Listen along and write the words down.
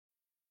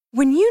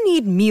When you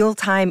need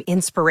mealtime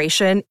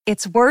inspiration,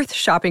 it's worth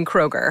shopping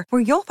Kroger,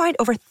 where you'll find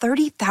over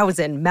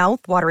 30,000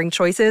 mouth-watering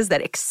choices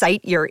that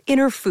excite your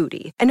inner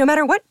foodie. And no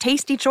matter what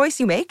tasty choice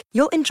you make,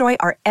 you'll enjoy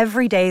our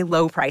everyday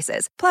low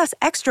prices, plus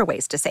extra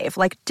ways to save,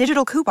 like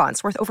digital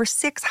coupons worth over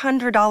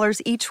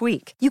 $600 each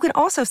week. You can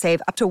also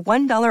save up to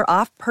 $1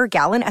 off per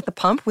gallon at the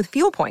pump with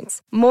fuel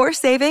points. More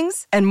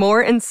savings and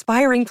more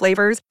inspiring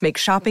flavors make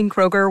shopping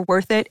Kroger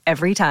worth it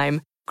every time.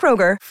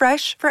 Kroger,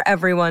 fresh for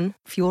everyone.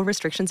 Fuel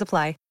restrictions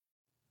apply.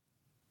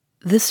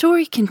 The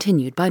story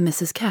continued by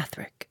Mrs.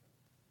 Catherick.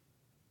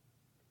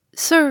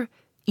 Sir,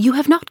 you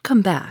have not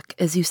come back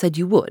as you said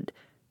you would.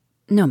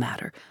 No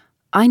matter.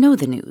 I know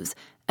the news,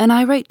 and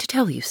I write to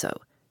tell you so.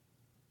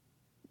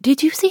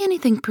 Did you see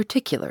anything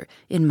particular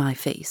in my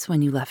face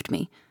when you left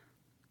me?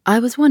 I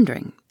was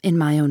wondering, in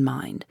my own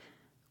mind,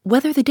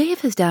 whether the day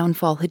of his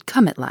downfall had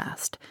come at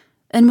last,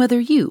 and whether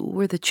you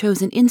were the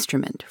chosen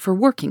instrument for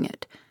working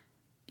it.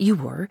 You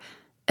were,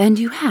 and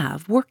you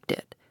have worked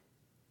it.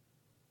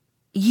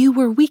 You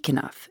were weak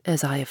enough,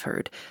 as I have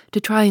heard,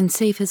 to try and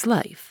save his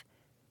life.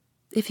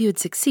 If you had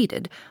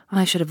succeeded,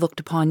 I should have looked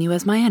upon you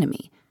as my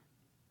enemy.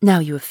 Now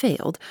you have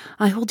failed,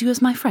 I hold you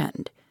as my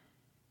friend.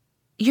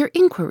 Your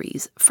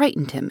inquiries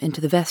frightened him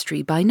into the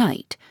vestry by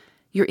night.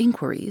 Your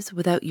inquiries,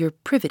 without your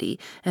privity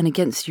and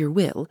against your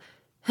will,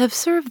 have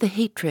served the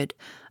hatred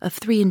of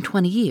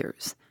 23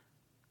 years.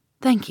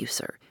 Thank you,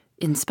 sir,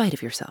 in spite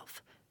of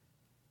yourself.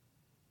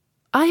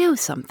 I owe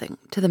something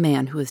to the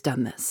man who has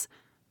done this.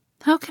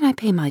 How can I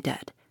pay my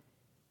debt?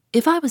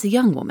 If I was a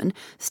young woman,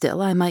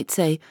 still I might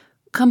say,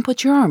 come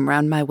put your arm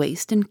round my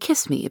waist and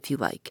kiss me if you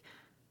like.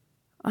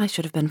 I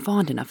should have been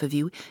fond enough of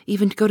you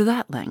even to go to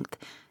that length,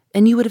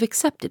 and you would have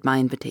accepted my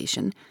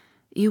invitation.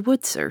 You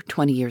would, sir,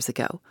 20 years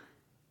ago.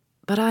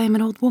 But I am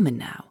an old woman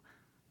now.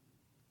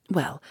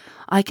 Well,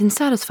 I can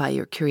satisfy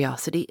your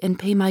curiosity and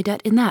pay my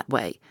debt in that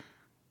way.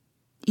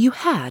 You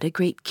had a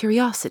great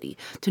curiosity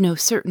to know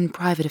certain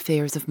private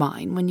affairs of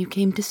mine when you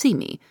came to see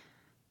me.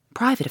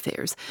 Private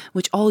affairs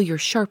which all your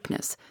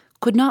sharpness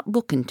could not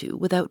look into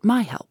without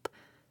my help.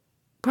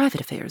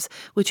 Private affairs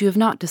which you have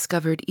not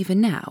discovered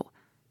even now.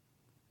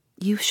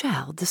 You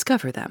shall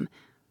discover them.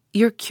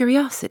 Your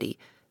curiosity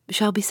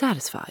shall be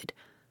satisfied.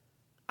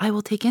 I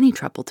will take any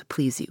trouble to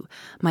please you,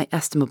 my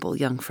estimable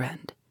young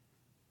friend.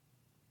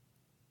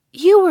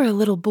 You were a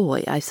little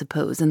boy, I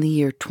suppose, in the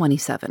year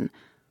 27.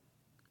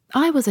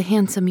 I was a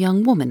handsome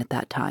young woman at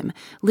that time,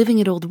 living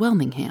at Old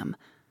Welmingham.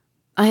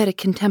 I had a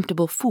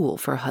contemptible fool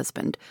for a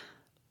husband.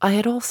 I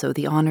had also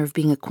the honor of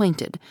being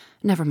acquainted,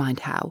 never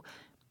mind how,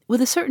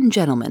 with a certain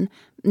gentleman,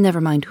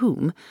 never mind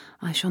whom.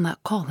 I shall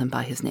not call him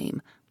by his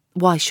name.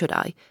 Why should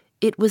I?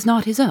 It was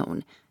not his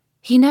own.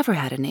 He never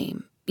had a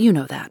name. You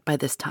know that by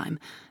this time,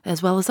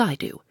 as well as I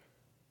do.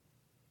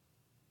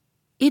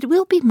 It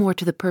will be more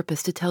to the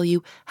purpose to tell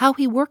you how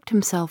he worked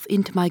himself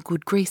into my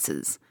good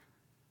graces.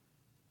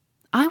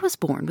 I was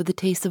born with the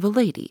taste of a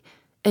lady,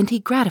 and he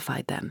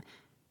gratified them.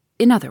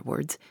 In other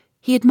words,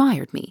 he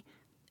admired me,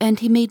 and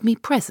he made me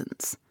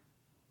presents.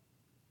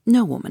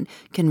 No woman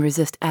can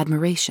resist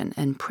admiration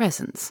and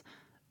presents,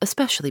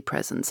 especially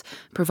presents,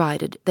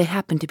 provided they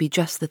happen to be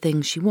just the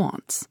things she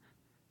wants.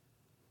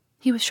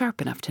 He was sharp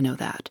enough to know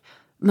that.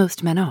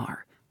 Most men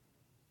are.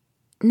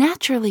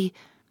 Naturally,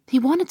 he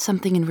wanted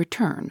something in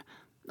return.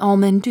 All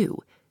men do.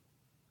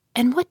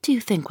 And what do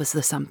you think was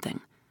the something?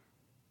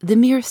 The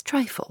merest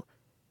trifle.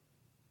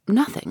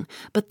 Nothing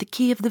but the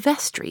key of the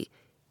vestry,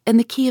 and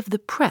the key of the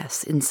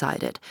press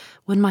inside it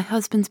when my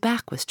husband's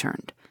back was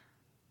turned.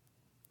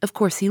 Of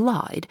course he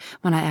lied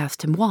when I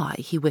asked him why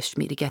he wished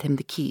me to get him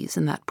the keys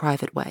in that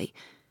private way.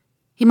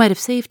 He might have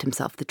saved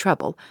himself the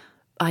trouble.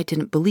 I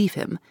didn't believe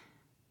him.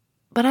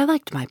 But I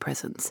liked my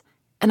presents,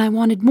 and I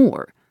wanted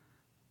more.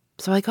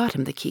 So I got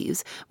him the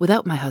keys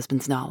without my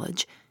husband's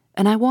knowledge,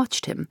 and I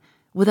watched him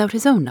without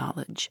his own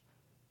knowledge.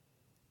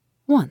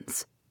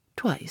 Once,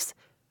 twice,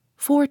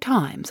 4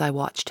 times I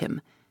watched him,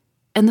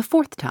 and the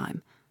 4th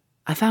time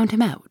I found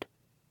him out.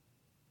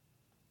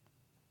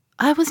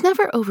 I was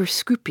never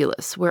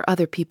over-scrupulous where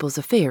other people's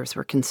affairs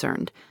were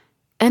concerned,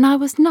 and I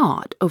was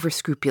not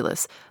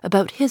over-scrupulous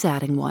about his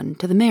adding one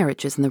to the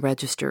marriages in the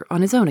register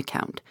on his own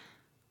account.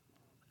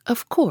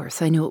 Of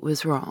course I knew it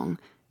was wrong,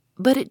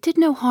 but it did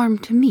no harm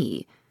to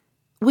me,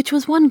 which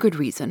was one good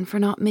reason for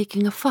not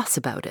making a fuss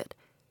about it.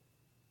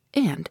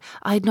 And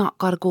I had not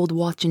got a gold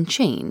watch and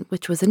chain,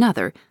 which was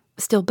another,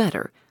 still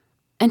better,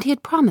 and he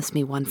had promised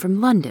me one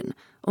from London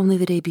only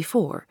the day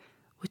before,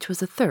 which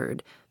was a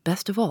third,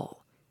 best of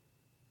all.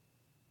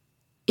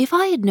 If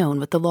I had known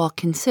what the law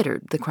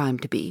considered the crime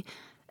to be,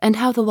 and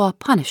how the law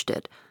punished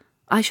it,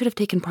 I should have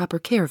taken proper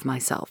care of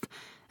myself,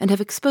 and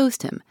have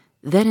exposed him,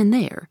 then and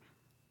there.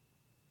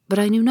 But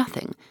I knew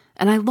nothing,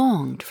 and I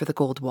longed for the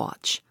gold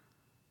watch.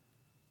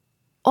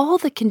 All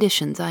the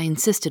conditions I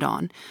insisted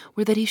on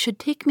were that he should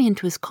take me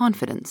into his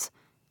confidence,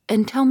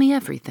 and tell me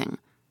everything.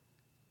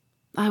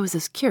 I was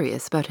as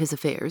curious about his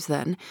affairs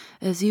then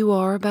as you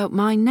are about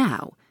mine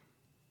now.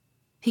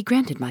 He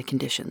granted my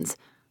conditions.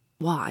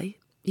 Why,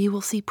 you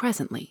will see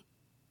presently.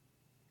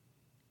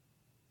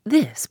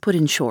 This, put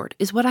in short,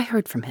 is what I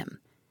heard from him.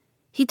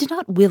 He did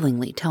not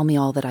willingly tell me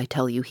all that I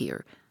tell you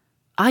here.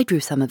 I drew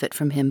some of it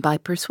from him by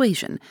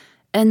persuasion,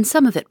 and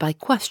some of it by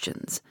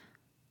questions.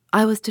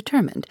 I was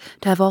determined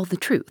to have all the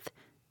truth,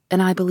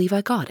 and I believe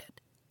I got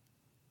it.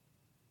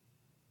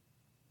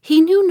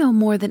 He knew no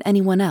more than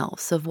anyone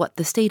else of what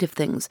the state of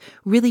things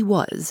really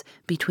was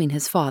between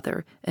his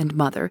father and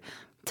mother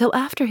till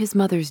after his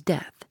mother's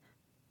death.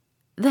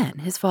 Then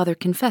his father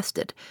confessed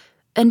it,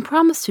 and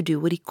promised to do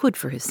what he could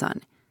for his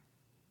son.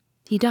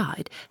 He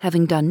died,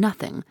 having done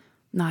nothing,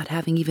 not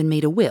having even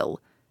made a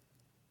will.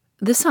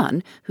 The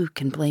son, who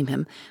can blame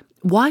him,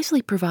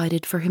 wisely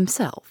provided for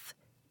himself.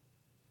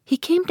 He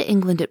came to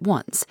England at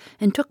once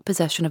and took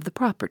possession of the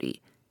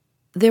property.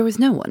 There was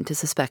no one to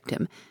suspect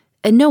him,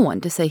 and no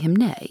one to say him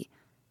nay.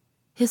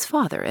 His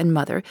father and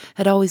mother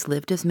had always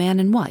lived as man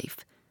and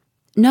wife.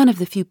 None of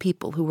the few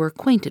people who were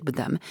acquainted with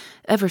them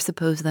ever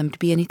supposed them to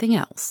be anything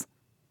else.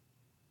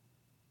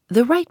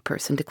 The right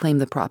person to claim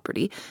the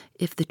property,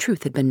 if the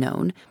truth had been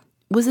known,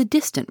 was a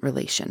distant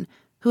relation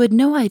who had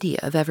no idea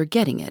of ever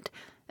getting it,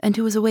 and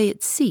who was away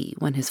at sea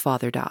when his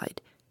father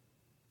died.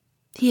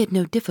 He had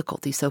no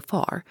difficulty so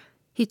far.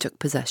 He took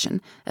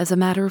possession as a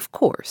matter of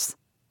course.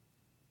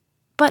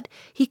 But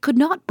he could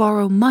not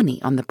borrow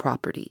money on the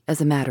property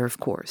as a matter of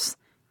course.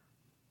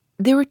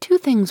 There were two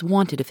things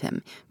wanted of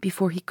him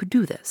before he could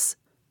do this.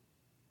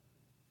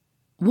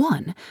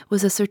 One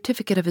was a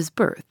certificate of his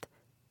birth,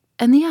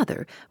 and the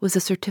other was a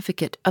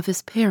certificate of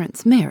his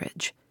parents'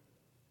 marriage.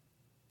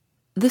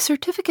 The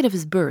certificate of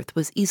his birth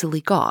was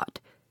easily got.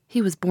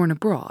 He was born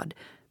abroad,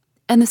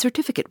 and the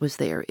certificate was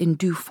there in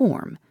due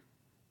form.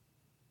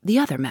 The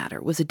other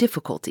matter was a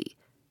difficulty,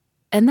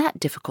 and that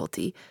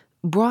difficulty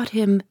brought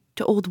him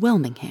to Old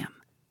Welmingham.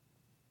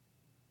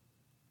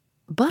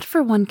 But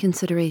for one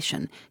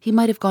consideration, he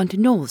might have gone to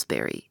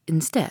Knowlesbury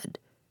instead.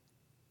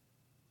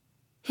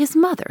 His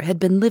mother had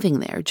been living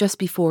there just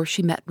before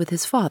she met with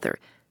his father,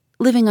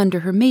 living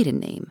under her maiden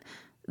name,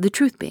 the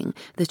truth being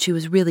that she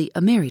was really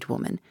a married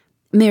woman,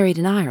 married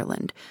in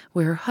Ireland,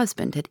 where her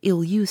husband had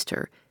ill-used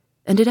her,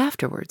 and had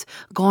afterwards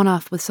gone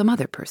off with some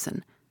other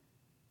person.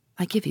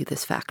 I give you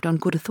this fact on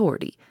good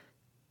authority.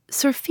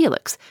 Sir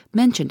Felix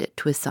mentioned it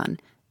to his son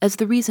as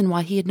the reason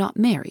why he had not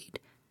married.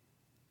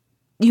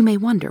 You may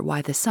wonder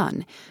why the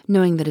son,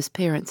 knowing that his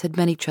parents had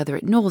met each other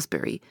at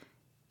Knowlesbury,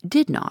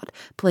 did not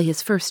play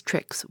his first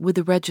tricks with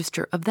the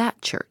register of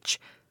that church,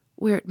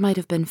 where it might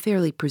have been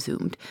fairly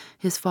presumed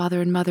his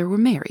father and mother were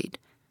married.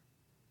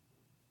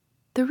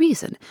 The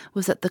reason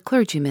was that the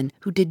clergyman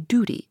who did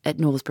duty at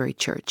Knowlesbury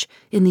Church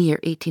in the year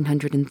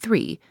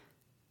 1803,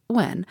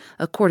 when,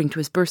 according to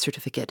his birth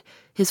certificate,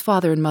 his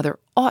father and mother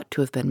ought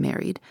to have been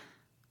married,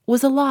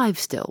 was alive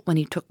still when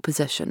he took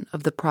possession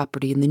of the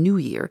property in the new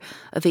year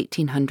of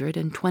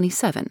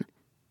 1827.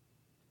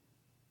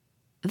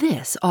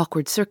 This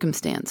awkward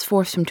circumstance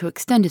forced him to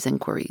extend his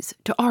inquiries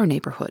to our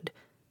neighborhood.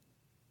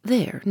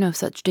 There no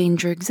such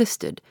danger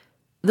existed,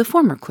 the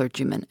former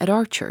clergyman at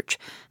our church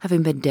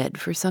having been dead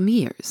for some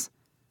years.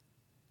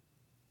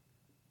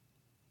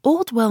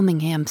 Old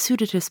Welmingham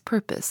suited his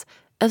purpose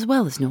as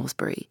well as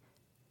Knowlesbury.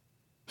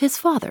 His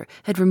father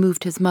had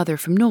removed his mother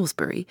from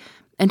Knowlesbury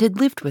and had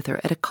lived with her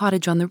at a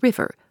cottage on the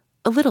river,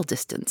 a little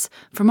distance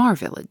from our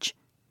village.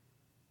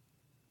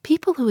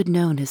 People who had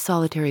known his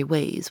solitary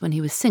ways when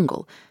he was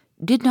single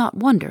did not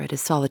wonder at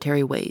his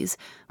solitary ways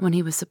when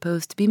he was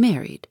supposed to be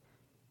married.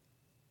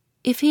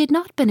 If he had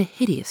not been a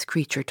hideous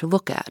creature to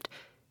look at,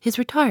 his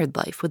retired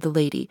life with the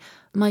lady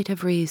might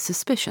have raised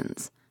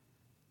suspicions.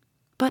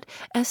 But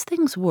as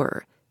things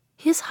were,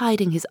 his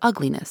hiding his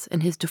ugliness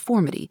and his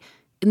deformity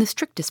in the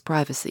strictest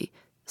privacy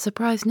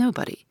surprised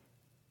nobody.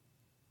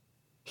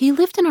 He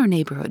lived in our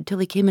neighborhood till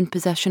he came in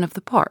possession of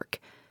the park.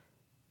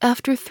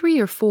 After 3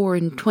 or 4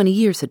 and 20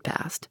 years had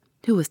passed,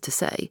 who was to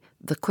say,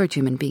 the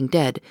clergyman being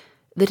dead,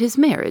 that his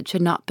marriage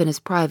had not been as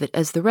private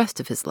as the rest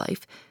of his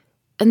life,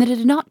 and that it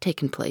had not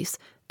taken place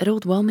at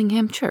Old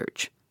Welmingham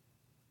Church?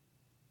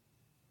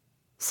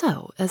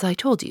 So, as I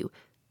told you,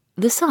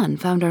 the son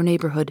found our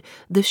neighborhood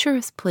the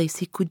surest place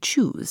he could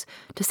choose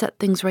to set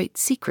things right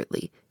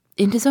secretly,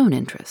 in his own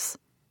interests.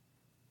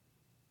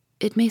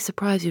 It may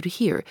surprise you to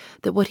hear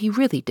that what he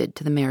really did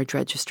to the marriage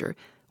register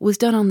was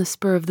done on the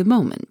spur of the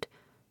moment,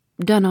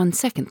 done on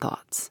second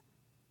thoughts.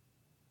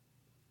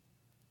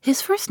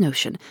 His first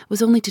notion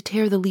was only to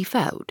tear the leaf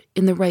out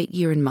in the right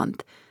year and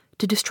month,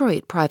 to destroy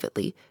it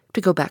privately,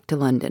 to go back to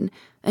London,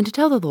 and to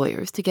tell the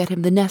lawyers to get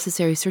him the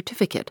necessary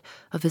certificate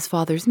of his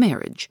father's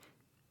marriage,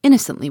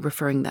 innocently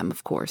referring them,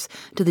 of course,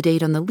 to the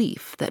date on the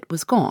leaf that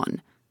was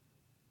gone.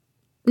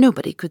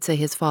 Nobody could say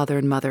his father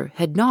and mother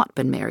had not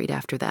been married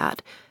after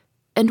that,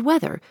 and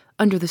whether,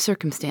 under the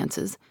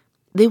circumstances,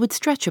 they would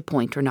stretch a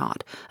point or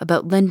not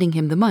about lending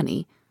him the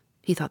money,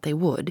 he thought they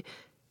would.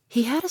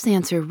 He had his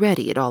answer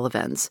ready at all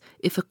events,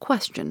 if a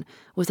question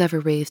was ever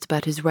raised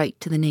about his right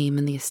to the name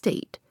and the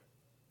estate.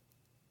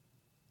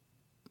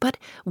 But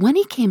when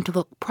he came to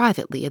look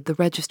privately at the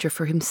register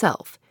for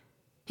himself,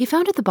 he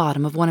found at the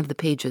bottom of one of the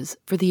pages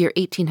for the year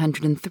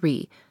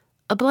 1803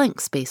 a blank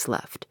space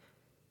left,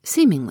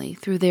 seemingly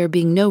through there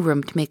being no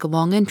room to make a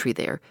long entry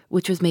there,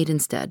 which was made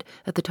instead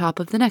at the top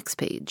of the next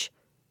page.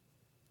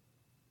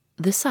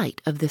 The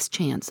sight of this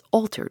chance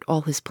altered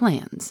all his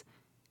plans.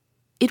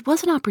 It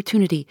was an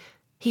opportunity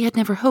he had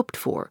never hoped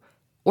for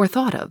or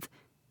thought of,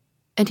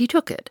 and he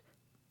took it.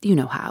 You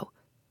know how.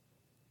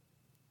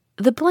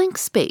 The blank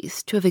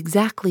space to have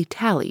exactly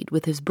tallied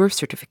with his birth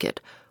certificate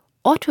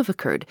ought to have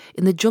occurred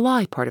in the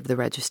July part of the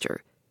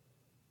register.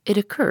 It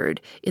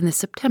occurred in the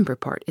September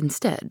part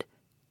instead.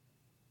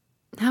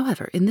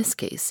 However, in this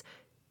case,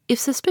 if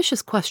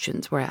suspicious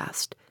questions were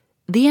asked,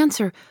 the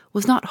answer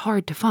was not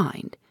hard to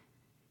find.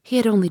 He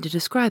had only to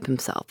describe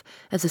himself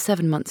as a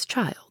 7 months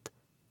child.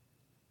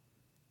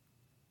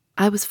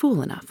 I was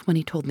fool enough, when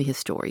he told me his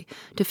story,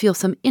 to feel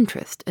some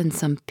interest and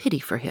some pity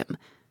for him,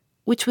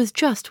 which was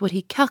just what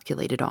he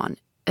calculated on,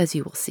 as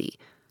you will see.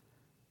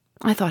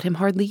 I thought him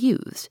hardly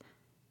used.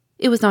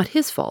 It was not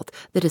his fault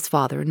that his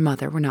father and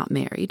mother were not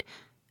married,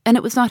 and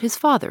it was not his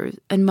father's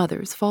and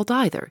mother's fault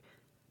either.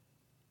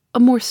 A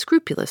more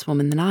scrupulous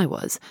woman than I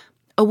was,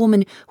 a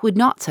woman who had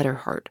not set her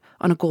heart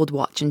on a gold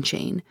watch and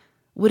chain,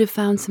 would have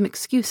found some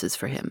excuses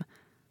for him.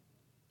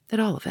 At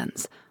all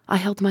events, I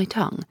held my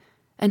tongue,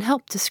 and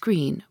helped to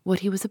screen what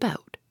he was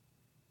about.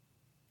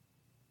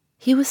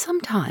 He was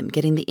some time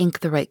getting the ink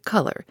the right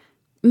color,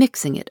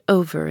 mixing it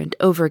over and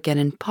over again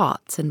in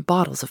pots and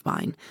bottles of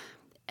mine,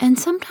 and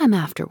some time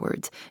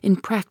afterwards in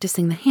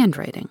practicing the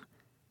handwriting.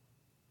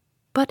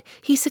 But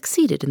he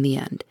succeeded in the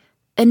end,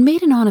 and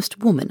made an honest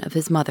woman of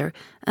his mother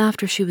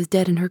after she was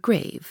dead in her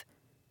grave.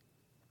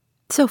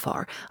 So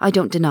far, I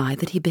don't deny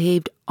that he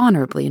behaved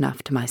honorably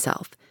enough to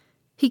myself.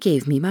 He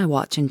gave me my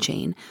watch and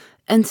chain,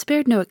 and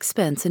spared no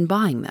expense in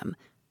buying them.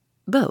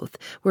 Both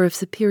were of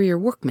superior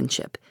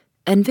workmanship,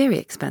 and very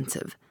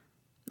expensive.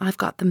 I've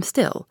got them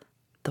still.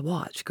 The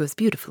watch goes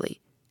beautifully.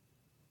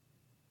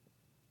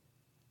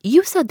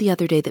 You said the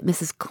other day that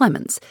Mrs.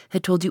 Clements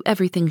had told you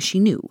everything she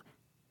knew.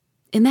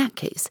 In that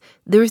case,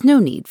 there is no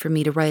need for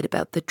me to write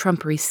about the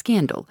trumpery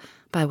scandal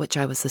by which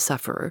I was the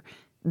sufferer,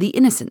 the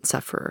innocent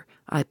sufferer,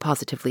 I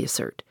positively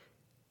assert.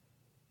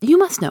 You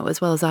must know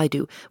as well as I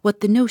do what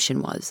the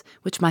notion was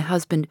which my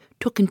husband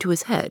took into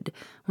his head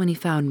when he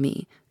found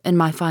me and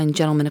my fine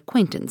gentleman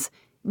acquaintance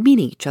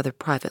meeting each other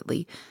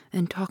privately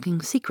and talking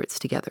secrets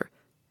together.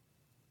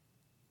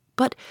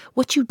 But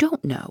what you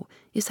don't know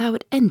is how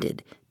it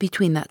ended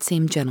between that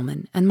same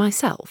gentleman and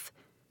myself.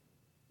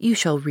 You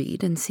shall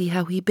read and see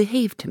how he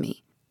behaved to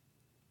me.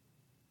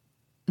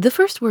 The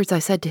first words I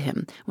said to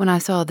him when I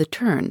saw the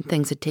turn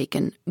things had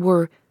taken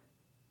were,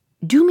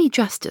 "Do me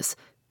justice,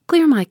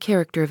 clear my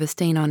character of a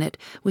stain on it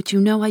which you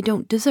know I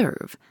don't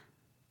deserve.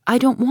 I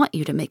don't want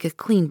you to make a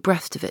clean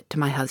breast of it to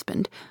my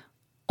husband.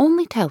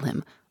 Only tell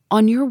him,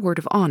 on your word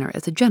of honor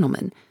as a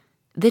gentleman,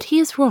 that he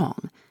is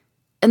wrong,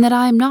 and that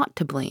I am not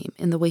to blame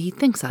in the way he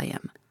thinks I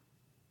am.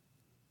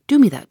 Do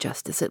me that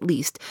justice, at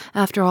least,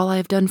 after all I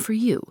have done for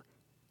you."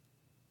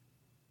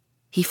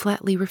 He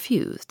flatly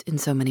refused in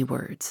so many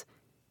words.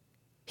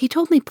 He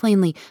told me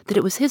plainly that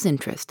it was his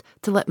interest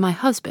to let my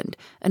husband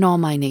and all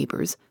my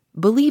neighbors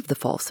believe the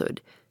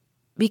falsehood,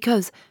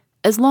 because,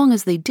 as long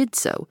as they did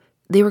so,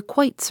 they were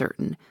quite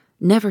certain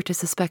never to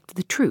suspect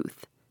the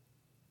truth.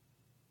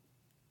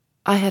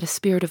 I had a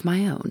spirit of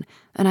my own,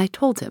 and I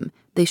told him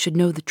they should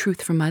know the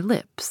truth from my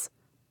lips.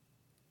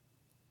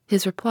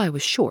 His reply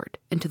was short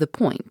and to the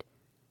point.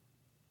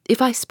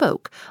 If I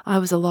spoke, I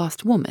was a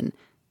lost woman,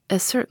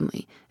 as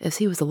certainly as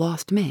he was a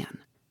lost man.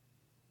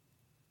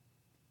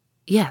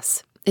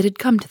 Yes, it had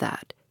come to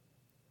that.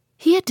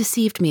 He had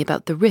deceived me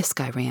about the risk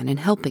I ran in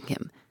helping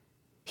him.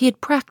 He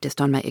had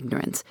practiced on my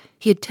ignorance,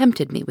 he had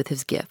tempted me with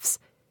his gifts,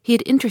 he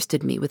had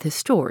interested me with his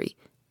story,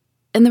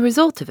 and the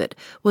result of it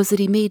was that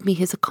he made me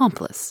his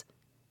accomplice.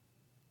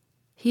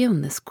 He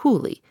owned this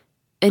coolly,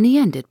 and he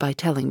ended by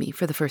telling me,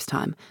 for the first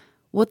time,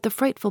 what the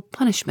frightful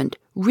punishment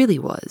really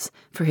was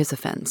for his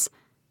offense,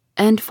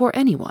 and for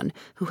anyone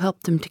who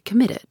helped him to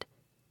commit it.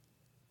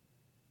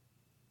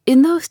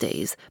 In those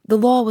days, the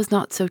law was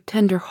not so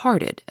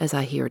tender-hearted as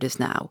I hear it is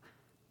now.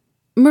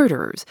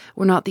 Murderers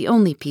were not the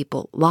only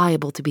people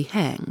liable to be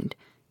hanged,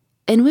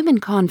 and women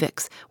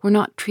convicts were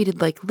not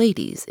treated like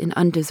ladies in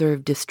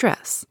undeserved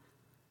distress.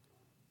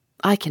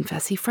 I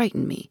confess he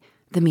frightened me,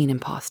 the mean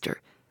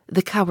impostor,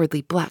 the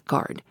cowardly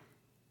blackguard.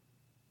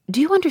 Do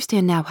you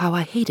understand now how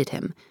I hated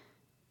him?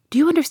 Do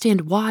you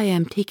understand why I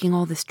am taking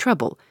all this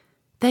trouble,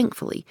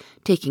 thankfully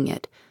taking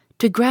it,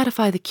 to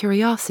gratify the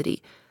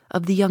curiosity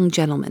of the young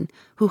gentleman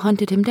who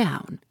hunted him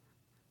down?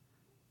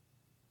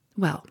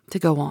 Well, to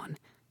go on.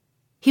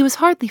 He was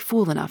hardly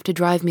fool enough to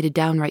drive me to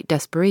downright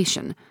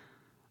desperation.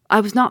 I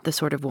was not the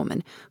sort of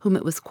woman whom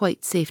it was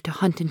quite safe to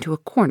hunt into a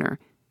corner.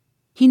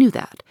 He knew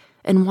that,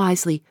 and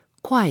wisely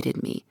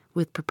quieted me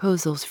with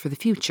proposals for the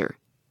future.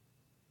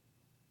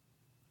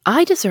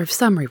 I deserve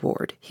some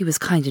reward, he was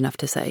kind enough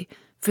to say,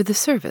 for the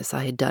service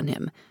I had done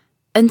him,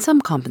 and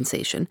some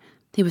compensation,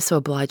 he was so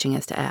obliging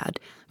as to add,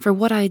 for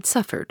what I had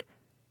suffered.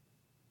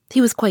 He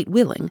was quite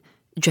willing,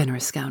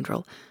 generous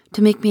scoundrel,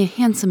 to make me a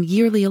handsome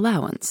yearly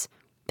allowance,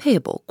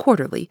 payable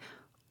quarterly,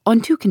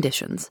 on 2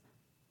 conditions.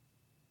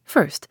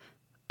 First,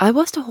 I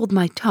was to hold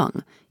my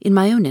tongue in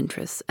my own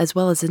interests as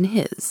well as in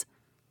his.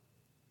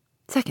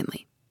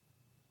 Secondly,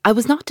 I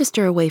was not to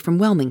stir away from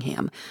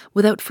Welmingham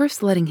without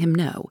first letting him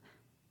know,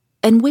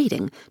 and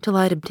waiting till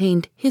I had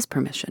obtained his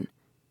permission.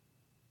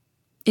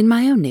 In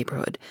my own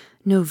neighborhood,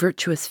 no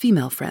virtuous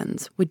female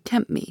friends would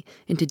tempt me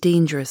into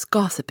dangerous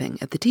gossiping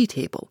at the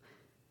tea-table.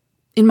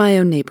 In my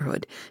own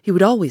neighborhood, he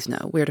would always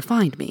know where to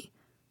find me.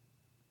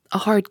 A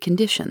hard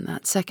condition,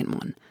 that second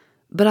one,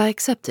 but I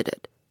accepted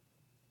it.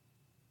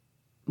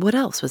 What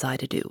else was I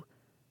to do?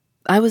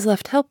 I was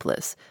left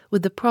helpless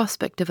with the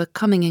prospect of a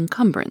coming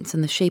encumbrance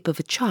in the shape of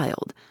a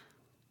child.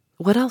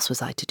 What else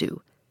was I to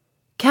do?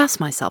 Cast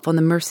myself on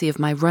the mercy of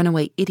my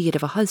runaway idiot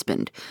of a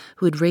husband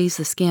who had raised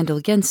the scandal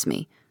against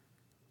me?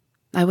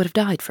 I would have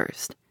died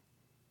first.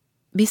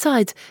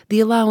 Besides, the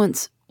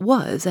allowance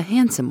was a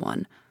handsome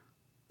one.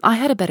 I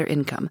had a better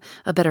income,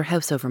 a better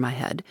house over my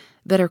head,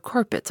 better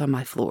carpets on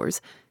my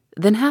floors,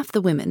 than half the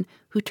women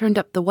who turned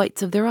up the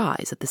whites of their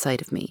eyes at the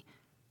sight of me.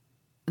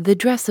 The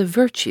dress of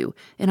virtue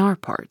in our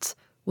parts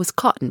was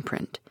cotton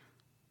print.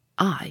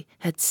 I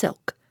had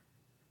silk.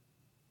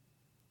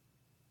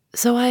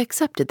 So I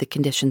accepted the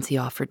conditions he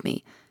offered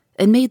me,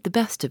 and made the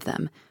best of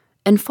them,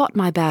 and fought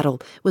my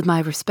battle with my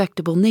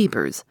respectable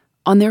neighbors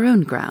on their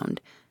own ground,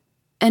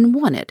 and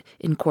won it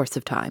in course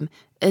of time,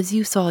 as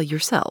you saw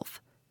yourself.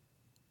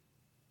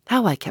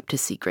 How I kept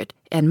his secret,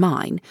 and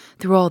mine,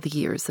 through all the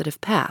years that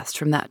have passed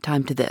from that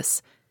time to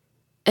this,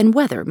 and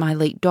whether my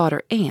late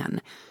daughter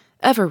Anne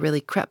ever really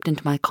crept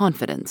into my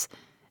confidence,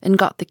 and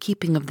got the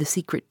keeping of the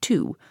secret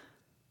too,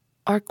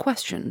 are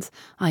questions,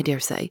 I dare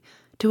say,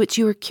 to which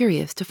you are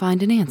curious to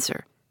find an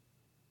answer.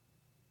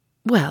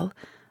 Well,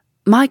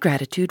 my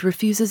gratitude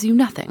refuses you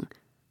nothing.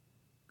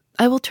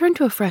 I will turn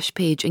to a fresh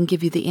page and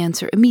give you the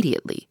answer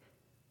immediately.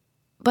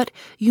 But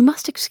you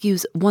must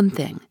excuse one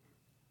thing.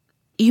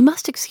 You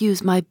must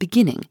excuse my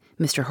beginning,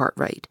 Mr.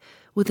 Hartright,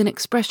 with an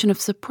expression of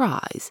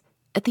surprise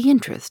at the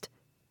interest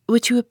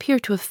which you appear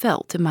to have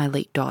felt in my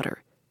late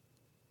daughter.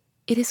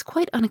 It is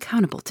quite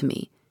unaccountable to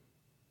me.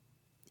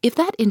 If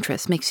that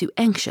interest makes you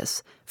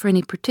anxious for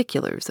any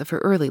particulars of her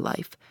early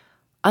life,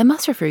 I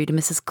must refer you to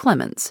Mrs.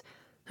 Clements,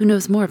 who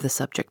knows more of the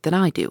subject than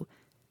I do.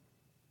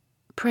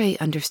 Pray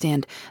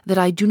understand that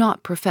I do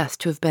not profess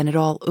to have been at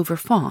all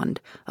overfond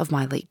of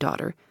my late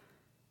daughter.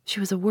 She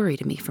was a worry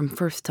to me from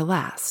first to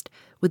last,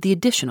 with the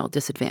additional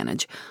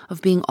disadvantage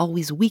of being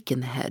always weak in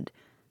the head.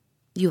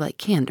 You like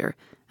candor,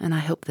 and I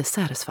hope this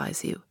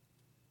satisfies you.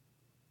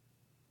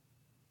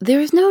 There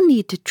is no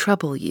need to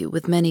trouble you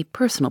with many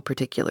personal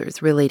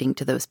particulars relating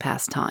to those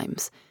past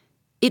times.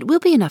 It will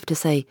be enough to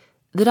say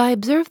that I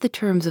observed the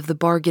terms of the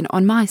bargain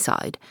on my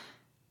side,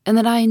 and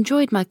that I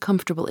enjoyed my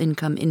comfortable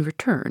income in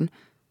return,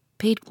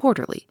 paid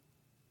quarterly.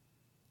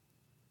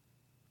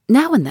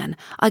 Now and then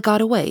I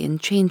got away and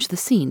changed the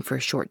scene for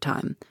a short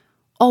time,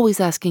 always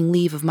asking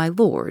leave of my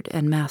lord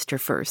and master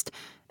first,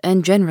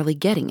 and generally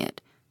getting it.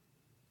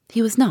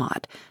 He was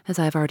not, as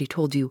I have already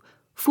told you,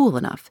 fool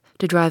enough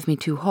to drive me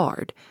too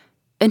hard,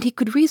 and he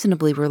could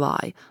reasonably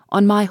rely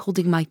on my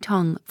holding my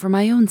tongue for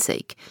my own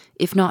sake,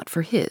 if not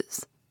for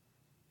his.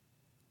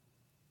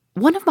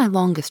 One of my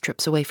longest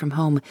trips away from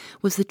home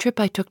was the trip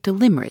I took to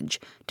Limmeridge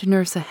to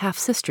nurse a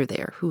half-sister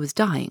there who was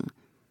dying.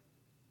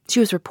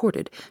 She was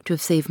reported to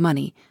have saved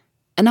money,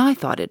 and I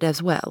thought it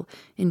as well,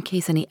 in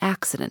case any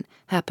accident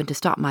happened to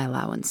stop my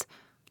allowance,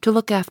 to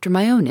look after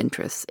my own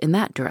interests in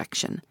that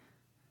direction.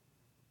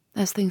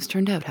 As things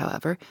turned out,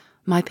 however,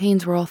 my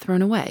pains were all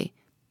thrown away,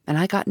 and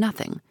I got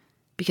nothing,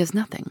 because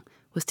nothing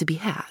was to be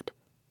had.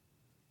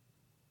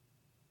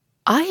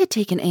 I had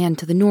taken Anne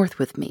to the north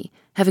with me,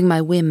 having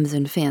my whims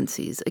and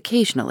fancies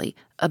occasionally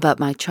about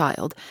my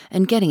child,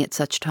 and getting at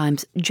such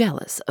times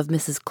jealous of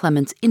Mrs.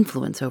 Clements'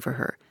 influence over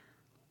her.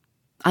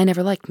 I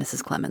never liked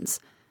Mrs. Clements.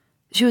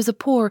 She was a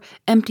poor,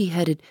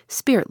 empty-headed,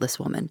 spiritless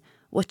woman,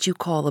 what you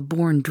call a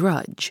born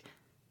drudge.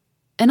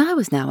 And I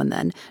was now and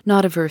then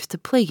not averse to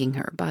plaguing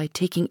her by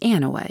taking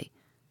Anne away.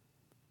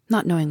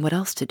 Not knowing what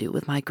else to do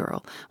with my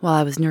girl while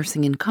I was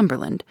nursing in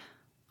Cumberland,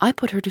 I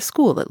put her to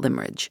school at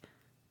Limmeridge.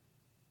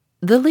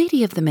 The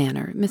lady of the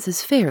manor,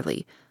 Mrs.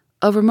 Fairley,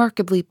 a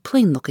remarkably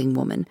plain-looking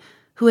woman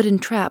who had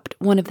entrapped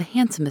one of the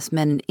handsomest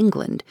men in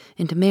England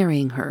into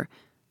marrying her,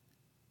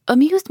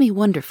 amused me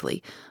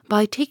wonderfully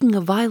by taking a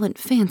violent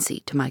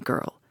fancy to my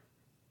girl.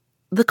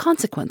 The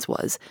consequence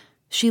was,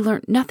 she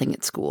learnt nothing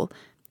at school,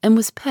 and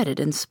was petted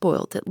and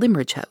spoilt at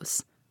Limmeridge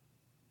House.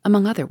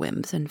 Among other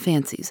whims and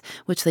fancies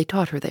which they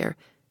taught her there,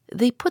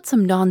 they put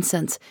some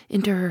nonsense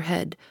into her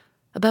head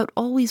about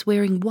always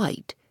wearing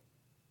white.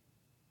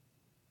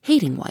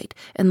 Hating white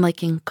and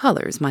liking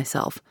colors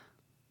myself,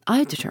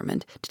 I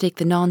determined to take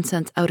the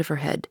nonsense out of her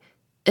head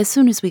as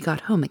soon as we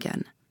got home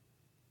again.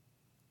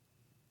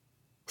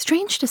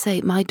 Strange to say,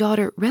 my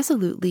daughter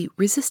resolutely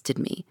resisted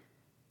me.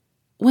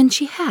 When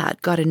she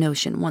had got a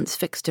notion once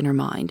fixed in her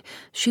mind,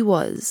 she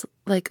was,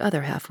 like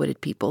other half-witted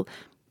people,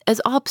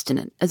 as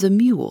obstinate as a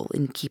mule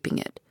in keeping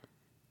it.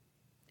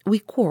 We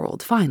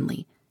quarrelled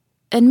finally,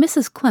 and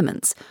Mrs.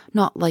 Clements,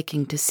 not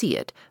liking to see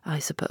it, I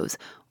suppose,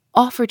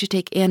 offer to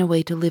take Anne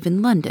away to live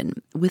in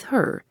London with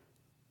her.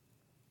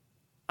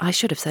 I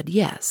should have said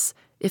yes,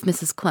 if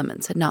Mrs.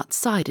 Clements had not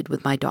sided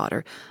with my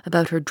daughter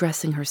about her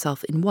dressing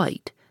herself in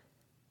white.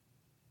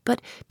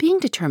 But being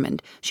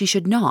determined she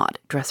should not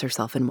dress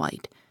herself in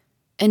white,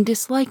 and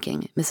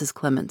disliking Mrs.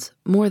 Clements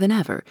more than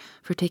ever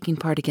for taking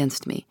part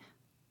against me,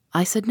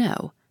 I said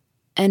no,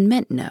 and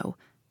meant no,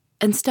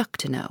 and stuck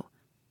to no.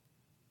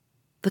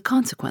 The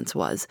consequence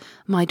was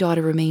my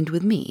daughter remained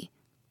with me,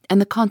 and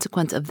the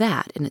consequence of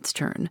that, in its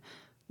turn,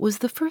 was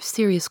the first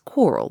serious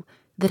quarrel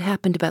that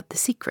happened about the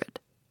secret.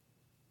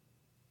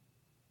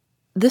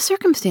 The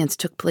circumstance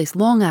took place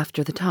long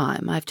after the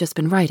time I've just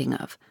been writing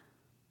of.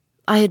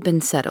 I had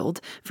been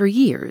settled for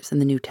years in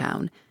the new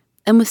town,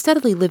 and was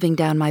steadily living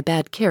down my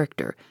bad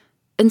character,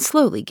 and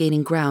slowly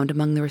gaining ground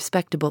among the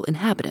respectable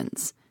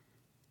inhabitants.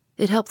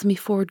 It helped me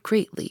forward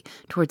greatly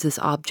towards this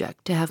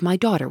object to have my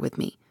daughter with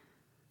me.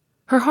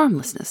 Her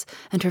harmlessness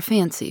and her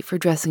fancy for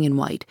dressing in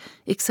white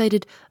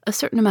excited a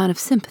certain amount of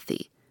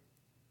sympathy.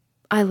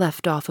 I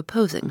left off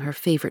opposing her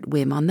favorite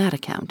whim on that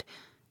account,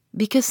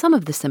 because some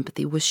of the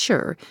sympathy was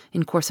sure,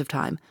 in course of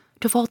time,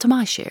 to fall to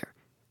my share.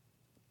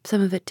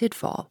 Some of it did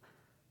fall.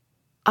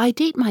 I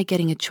date my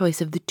getting a choice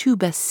of the 2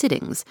 best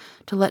sittings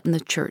to let in the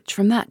church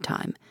from that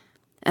time,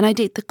 and I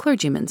date the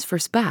clergyman's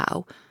first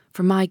bow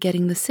from my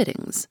getting the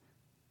sittings.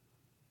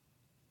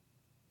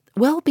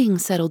 Well, being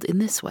settled in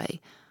this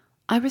way,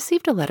 I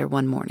received a letter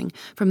one morning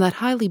from that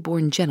highly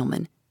born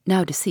gentleman,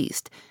 now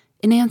deceased,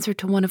 in answer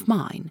to one of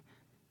mine,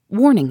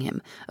 warning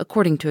him,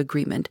 according to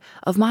agreement,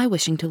 of my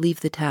wishing to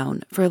leave the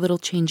town for a little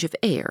change of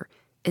air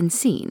and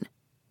scene.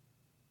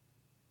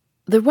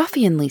 The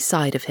ruffianly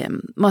side of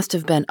him must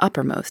have been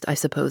uppermost, I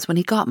suppose, when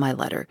he got my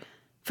letter,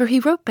 for he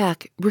wrote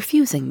back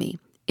refusing me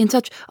in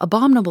such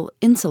abominable,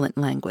 insolent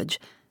language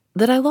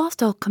that I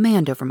lost all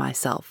command over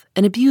myself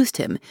and abused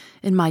him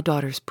in my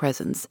daughter's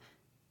presence,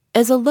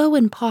 as a low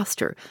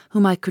impostor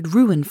whom I could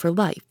ruin for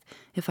life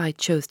if I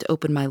chose to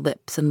open my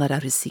lips and let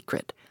out his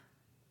secret.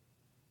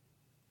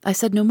 I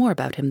said no more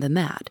about him than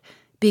that,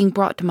 being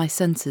brought to my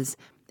senses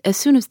as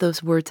soon as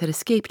those words had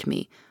escaped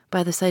me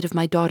by the sight of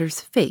my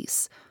daughter's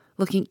face,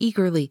 looking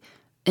eagerly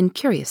and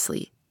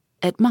curiously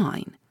at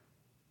mine.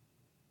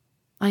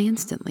 I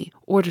instantly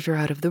ordered her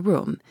out of the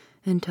room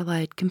until I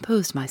had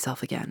composed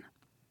myself again.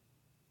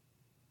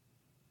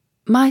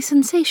 My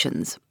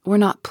sensations were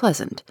not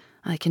pleasant,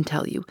 I can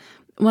tell you,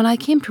 when I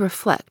came to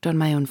reflect on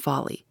my own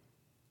folly.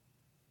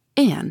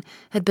 Anne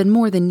had been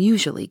more than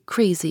usually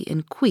crazy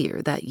and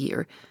queer that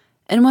year,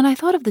 and when I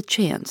thought of the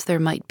chance there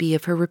might be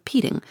of her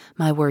repeating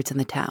my words in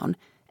the town,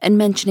 and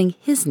mentioning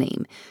his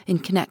name in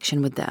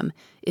connection with them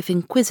if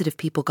inquisitive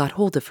people got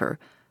hold of her,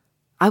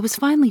 I was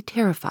finally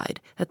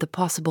terrified at the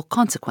possible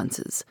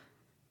consequences.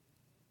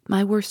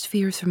 My worst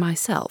fears for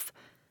myself,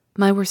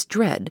 my worst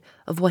dread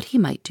of what he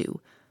might do,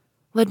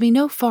 led me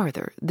no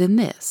farther than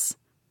this.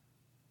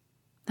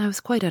 I was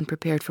quite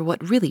unprepared for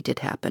what really did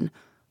happen,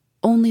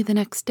 only the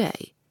next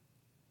day.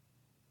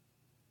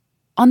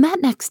 On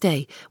that next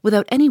day,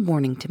 without any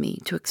warning to me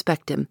to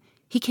expect him,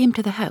 he came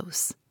to the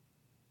house.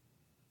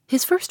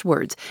 His first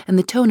words, and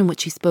the tone in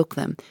which he spoke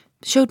them,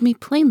 showed me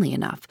plainly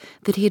enough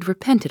that he had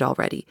repented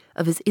already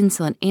of his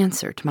insolent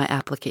answer to my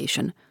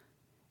application,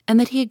 and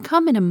that he had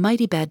come in a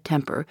mighty bad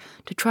temper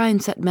to try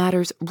and set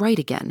matters right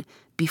again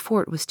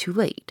before it was too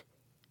late.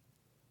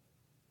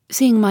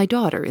 Seeing my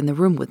daughter in the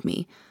room with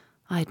me,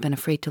 I had been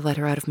afraid to let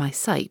her out of my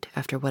sight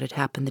after what had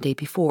happened the day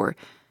before.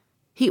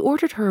 He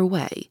ordered her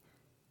away.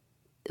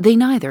 They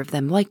neither of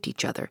them liked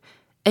each other,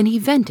 and he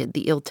vented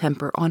the ill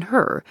temper on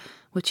her,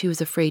 which he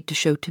was afraid to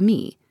show to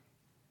me.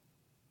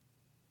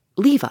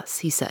 "Leave us,"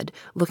 he said,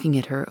 looking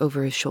at her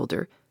over his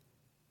shoulder.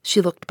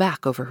 She looked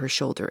back over her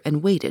shoulder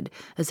and waited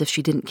as if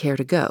she didn't care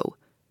to go.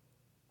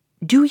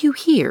 "Do you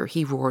hear?"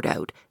 he roared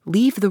out.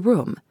 "Leave the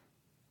room."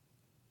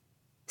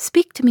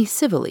 "Speak to me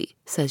civilly,"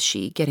 says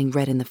she, getting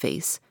red in the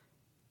face.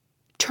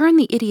 "Turn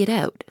the idiot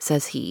out,"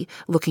 says he,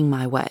 looking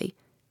my way.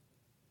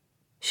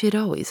 She had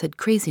always had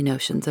crazy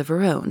notions of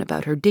her own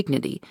about her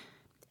dignity,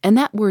 and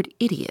that word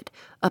idiot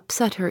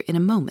upset her in a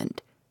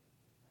moment.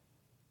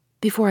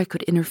 Before I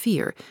could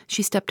interfere,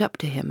 she stepped up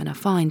to him in a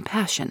fine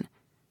passion.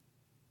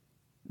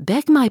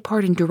 "Beg my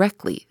pardon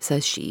directly,"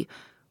 says she,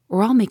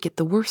 "or I'll make it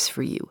the worse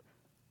for you.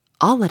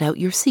 I'll let out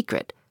your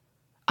secret.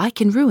 I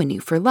can ruin you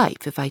for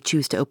life if I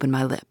choose to open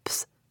my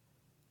lips."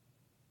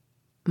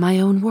 My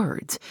own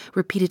words,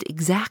 repeated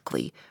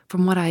exactly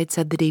from what I had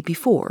said the day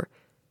before,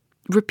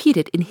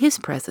 repeated in his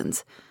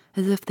presence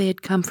as if they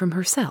had come from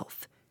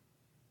herself.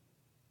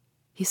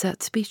 He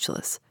sat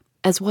speechless,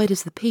 as white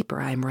as the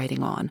paper I am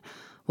writing on,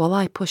 while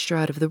I pushed her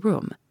out of the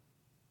room.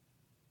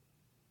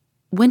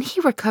 When he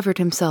recovered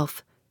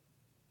himself—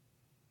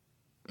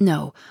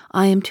 No,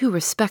 I am too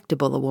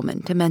respectable a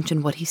woman to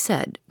mention what he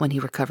said when he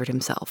recovered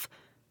himself.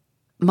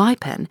 My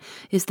pen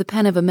is the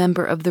pen of a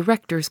member of the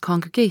rector's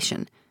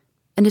congregation,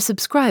 and a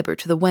subscriber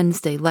to the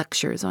Wednesday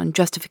lectures on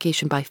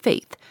justification by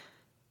faith.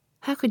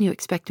 How can you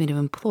expect me to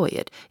employ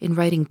it in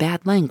writing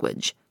bad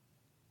language?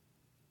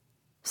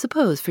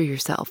 Suppose for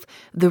yourself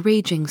the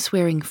raging,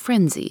 swearing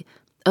frenzy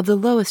of the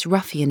lowest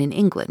ruffian in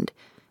England,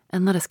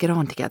 and let us get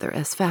on together,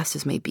 as fast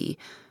as may be,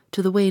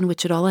 to the way in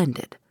which it all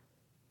ended.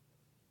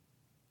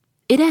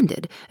 It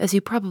ended, as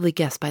you probably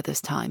guessed by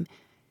this time,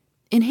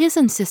 in his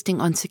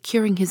insisting on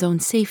securing his own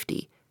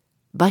safety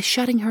by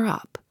shutting her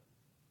up.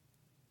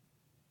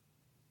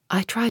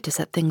 I tried to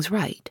set things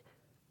right.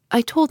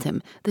 I told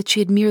him that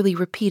she had merely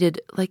repeated,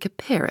 like a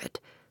parrot,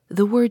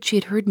 the words she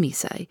had heard me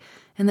say,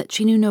 and that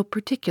she knew no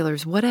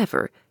particulars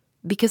whatever,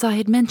 because I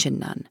had mentioned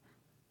none.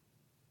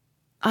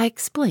 I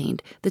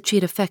explained that she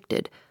had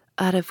affected,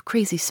 out of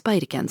crazy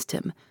spite against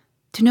him,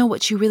 to know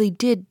what she really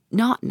did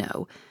not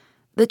know,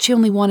 that she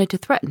only wanted to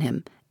threaten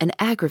him and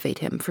aggravate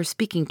him for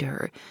speaking to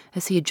her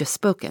as he had just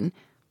spoken,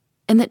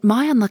 and that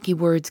my unlucky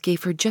words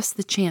gave her just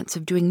the chance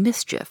of doing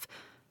mischief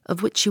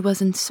of which she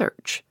was in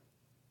search.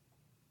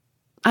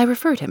 I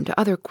referred him to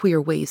other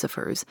queer ways of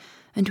hers,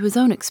 and to his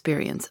own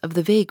experience of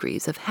the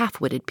vagaries of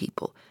half-witted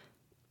people.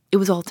 It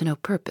was all to no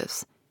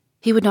purpose.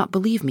 He would not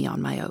believe me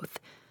on my oath.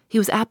 He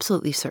was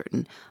absolutely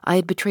certain I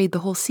had betrayed the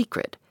whole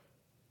secret.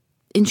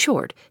 In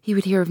short, he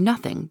would hear of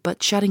nothing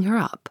but shutting her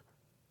up.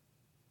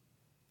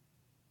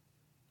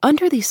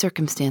 Under these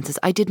circumstances,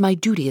 I did my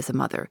duty as a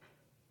mother.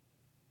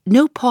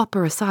 No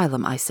pauper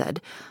asylum, I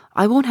said.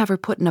 I won't have her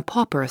put in a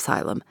pauper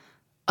asylum.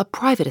 A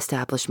private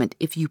establishment,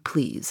 if you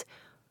please.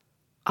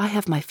 I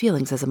have my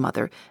feelings as a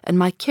mother and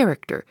my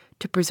character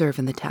to preserve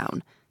in the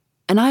town,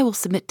 and I will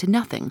submit to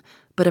nothing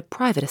but a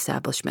private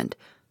establishment,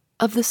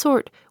 of the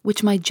sort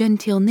which my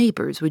genteel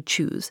neighbors would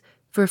choose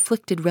for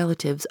afflicted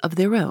relatives of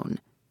their own.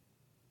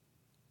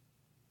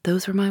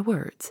 Those were my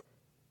words.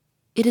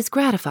 It is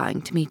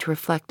gratifying to me to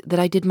reflect that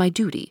I did my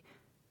duty.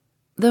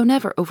 Though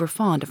never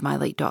over-fond of my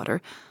late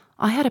daughter,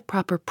 I had a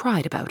proper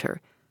pride about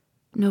her.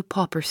 No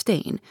pauper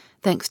stain,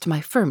 thanks to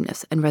my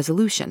firmness and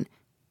resolution,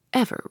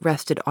 ever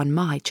rested on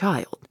my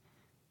child.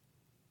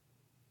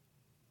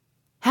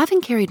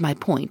 Having carried my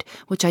point,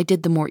 which I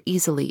did the more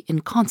easily in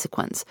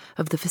consequence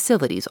of the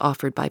facilities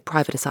offered by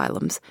private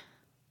asylums,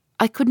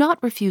 I could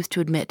not refuse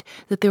to admit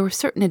that there were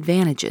certain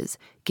advantages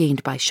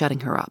gained by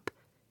shutting her up.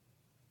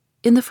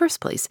 In the first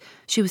place,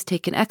 she was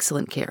taken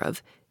excellent care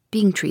of,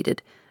 being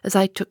treated, as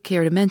I took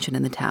care to mention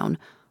in the town,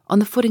 on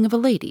the footing of a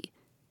lady.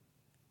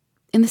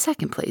 In the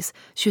second place,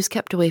 she was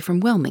kept away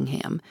from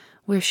Welmingham,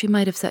 where she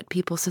might have set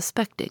people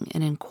suspecting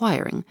and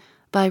inquiring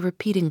by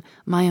repeating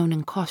my own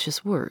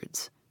incautious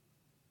words.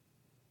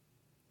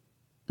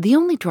 The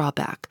only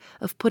drawback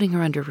of putting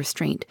her under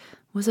restraint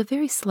was a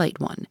very slight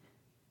one.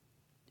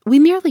 We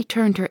merely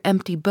turned her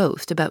empty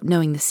boast about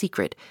knowing the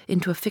secret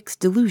into a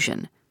fixed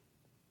delusion.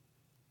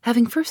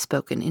 Having first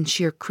spoken in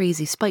sheer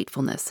crazy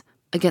spitefulness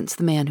against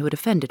the man who had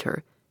offended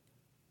her,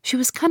 she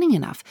was cunning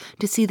enough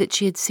to see that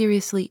she had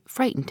seriously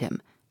frightened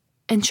him,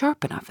 and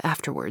sharp enough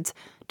afterwards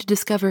to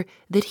discover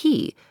that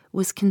he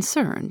was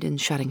concerned in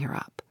shutting her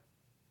up.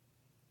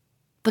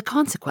 The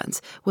consequence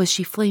was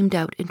she flamed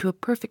out into a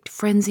perfect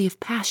frenzy of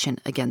passion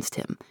against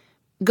him,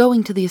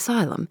 going to the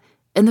asylum,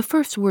 and the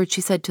first words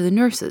she said to the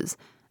nurses,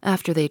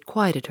 after they had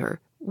quieted her,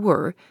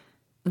 were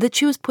that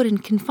she was put in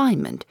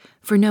confinement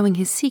for knowing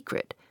his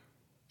secret,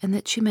 and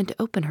that she meant to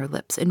open her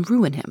lips and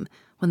ruin him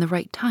when the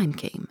right time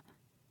came.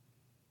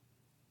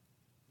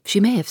 She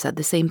may have said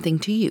the same thing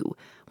to you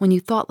when you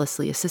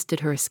thoughtlessly assisted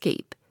her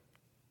escape.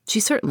 She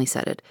certainly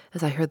said it,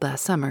 as I heard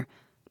last summer,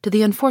 to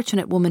the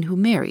unfortunate woman who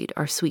married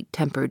our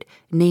sweet-tempered,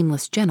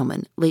 nameless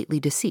gentleman lately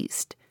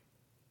deceased.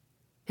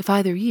 If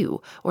either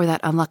you or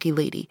that unlucky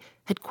lady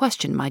had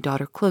questioned my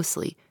daughter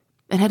closely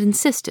and had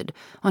insisted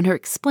on her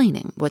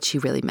explaining what she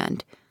really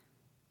meant,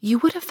 you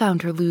would have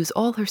found her lose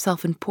all her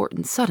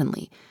self-importance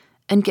suddenly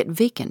and get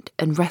vacant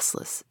and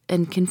restless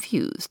and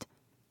confused.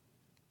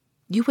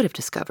 You would have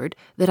discovered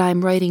that I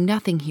am writing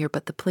nothing here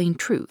but the plain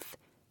truth.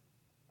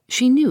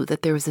 She knew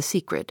that there was a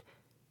secret.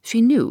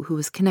 She knew who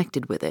was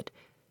connected with it.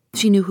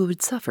 She knew who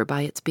would suffer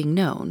by its being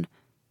known.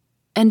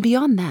 And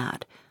beyond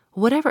that,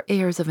 whatever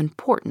airs of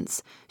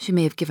importance she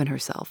may have given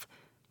herself,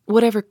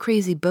 whatever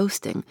crazy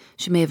boasting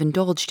she may have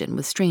indulged in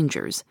with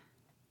strangers,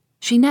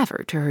 she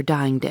never, to her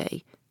dying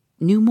day,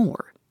 knew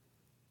more.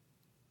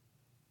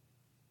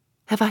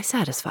 Have I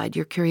satisfied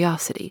your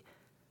curiosity?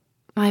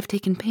 I have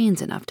taken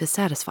pains enough to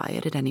satisfy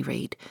it at any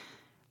rate.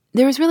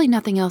 There is really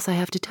nothing else I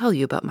have to tell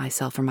you about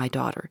myself or my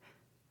daughter.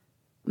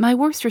 My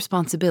worst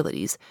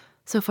responsibilities,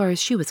 so far as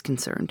she was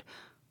concerned,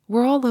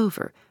 were all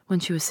over when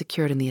she was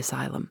secured in the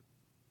asylum.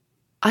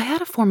 I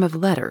had a form of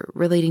letter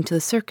relating to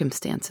the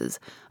circumstances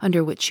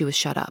under which she was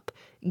shut up,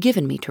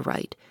 given me to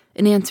write,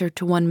 in answer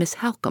to one Miss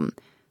Halcombe,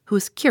 who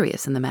was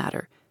curious in the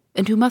matter,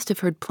 and who must have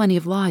heard plenty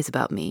of lies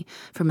about me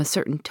from a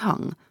certain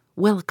tongue,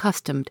 well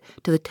accustomed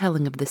to the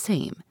telling of the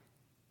same.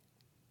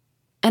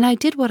 And I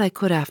did what I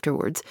could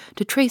afterwards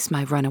to trace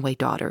my runaway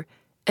daughter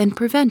and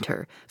prevent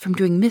her from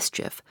doing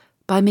mischief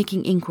by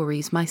making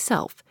inquiries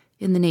myself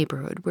in the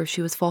neighborhood where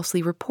she was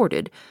falsely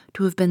reported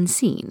to have been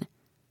seen.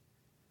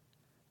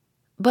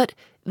 But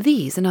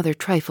these and other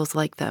trifles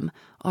like them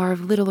are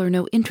of little or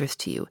no interest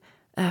to you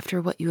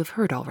after what you have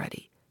heard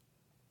already.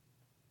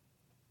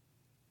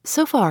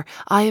 So far,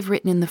 I have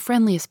written in the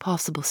friendliest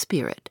possible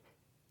spirit.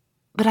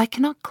 But I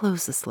cannot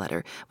close this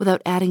letter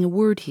without adding a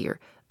word here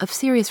of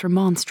serious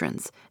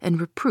remonstrance and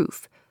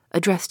reproof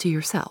addressed to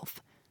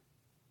yourself.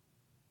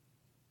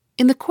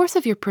 In the course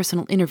of your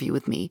personal interview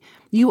with me,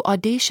 you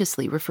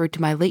audaciously referred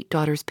to my late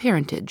daughter's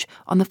parentage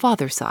on the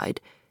father's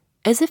side,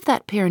 as if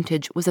that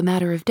parentage was a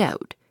matter of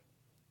doubt.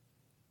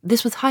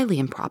 This was highly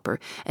improper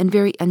and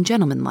very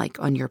ungentlemanlike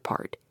on your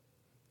part.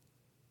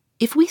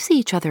 If we see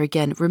each other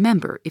again,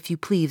 remember, if you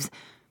please,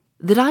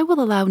 that I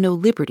will allow no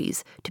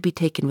liberties to be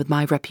taken with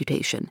my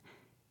reputation,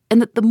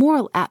 and that the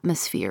moral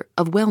atmosphere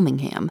of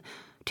Welmingham,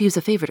 to use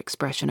a favorite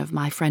expression of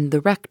my friend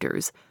the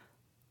rector's,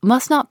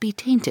 must not be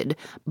tainted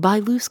by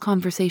loose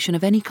conversation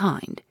of any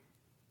kind.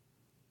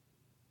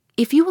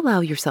 If you allow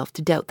yourself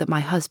to doubt that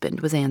my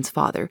husband was Anne's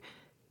father,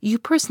 you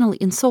personally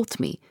insult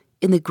me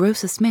in the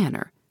grossest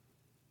manner.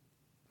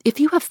 If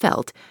you have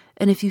felt,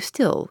 and if you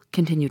still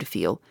continue to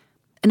feel,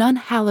 an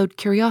unhallowed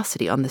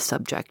curiosity on this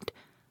subject,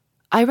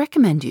 I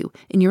recommend you,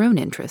 in your own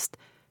interest,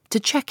 to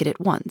check it at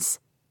once,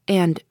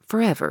 and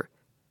forever.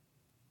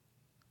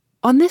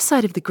 On this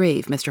side of the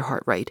grave, Mr.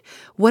 Hartright,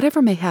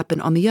 whatever may happen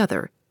on the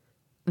other,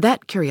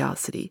 that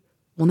curiosity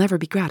will never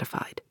be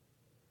gratified.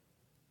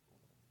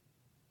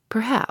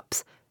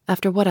 Perhaps,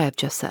 after what I have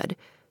just said,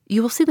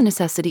 you will see the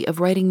necessity of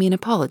writing me an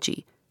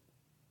apology.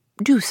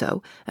 Do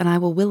so, and I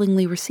will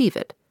willingly receive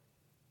it.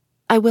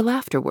 I will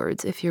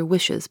afterwards, if your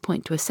wishes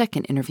point to a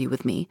second interview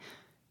with me,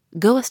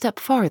 go a step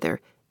farther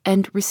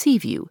and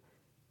receive you.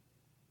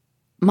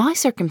 My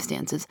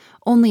circumstances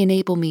only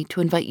enable me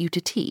to invite you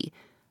to tea,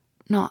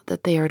 not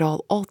that they are at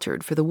all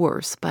altered for the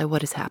worse by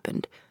what has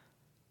happened.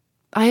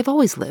 I have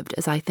always lived,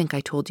 as I think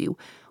I told you,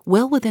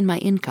 well within my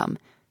income,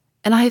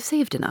 and I have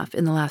saved enough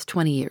in the last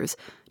 20 years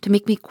to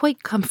make me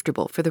quite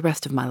comfortable for the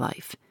rest of my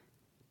life.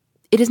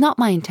 It is not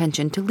my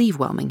intention to leave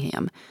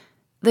Welmingham.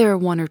 There are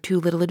one or two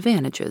little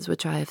advantages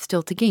which I have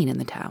still to gain in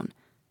the town.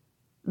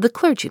 The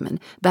clergyman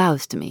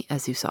bows to me,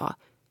 as you saw.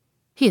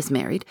 He is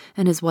married,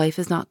 and his wife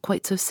is not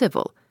quite so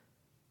civil.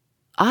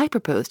 I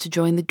propose to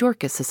join the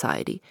Dorcas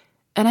Society,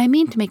 and I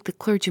mean to make the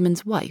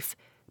clergyman's wife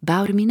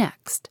bow to me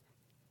next.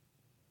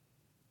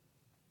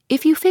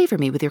 If you favor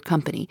me with your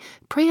company,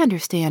 pray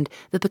understand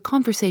that the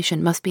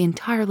conversation must be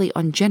entirely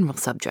on general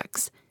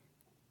subjects.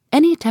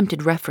 Any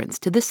attempted reference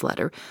to this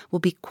letter will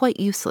be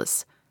quite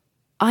useless.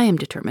 I am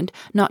determined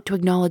not to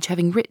acknowledge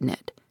having written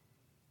it.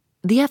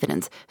 The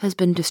evidence has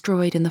been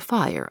destroyed in the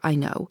fire, I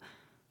know,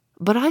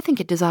 but I think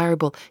it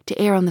desirable to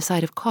err on the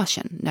side of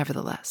caution,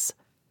 nevertheless.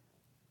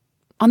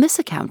 On this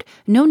account,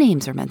 no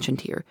names are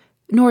mentioned here,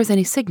 nor is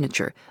any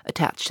signature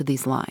attached to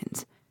these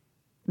lines.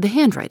 The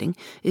handwriting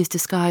is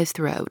disguised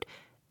throughout,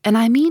 and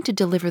I mean to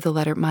deliver the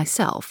letter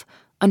myself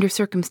under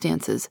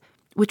circumstances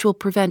which will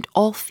prevent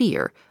all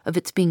fear of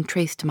its being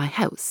traced to my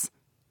house.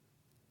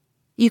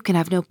 You can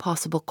have no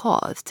possible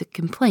cause to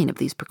complain of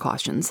these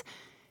precautions,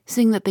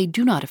 seeing that they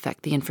do not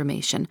affect the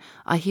information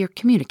I here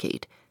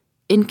communicate,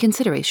 in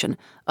consideration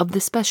of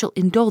the special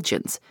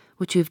indulgence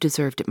which you have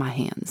deserved at my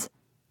hands.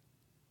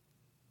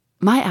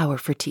 My hour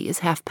for tea is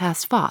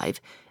 5:30,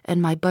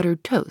 and my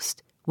buttered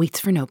toast waits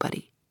for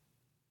nobody.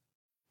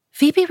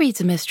 Phoebe Reads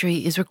a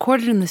Mystery is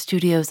recorded in the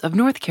studios of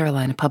North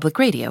Carolina Public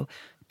Radio,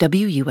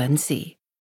 WUNC.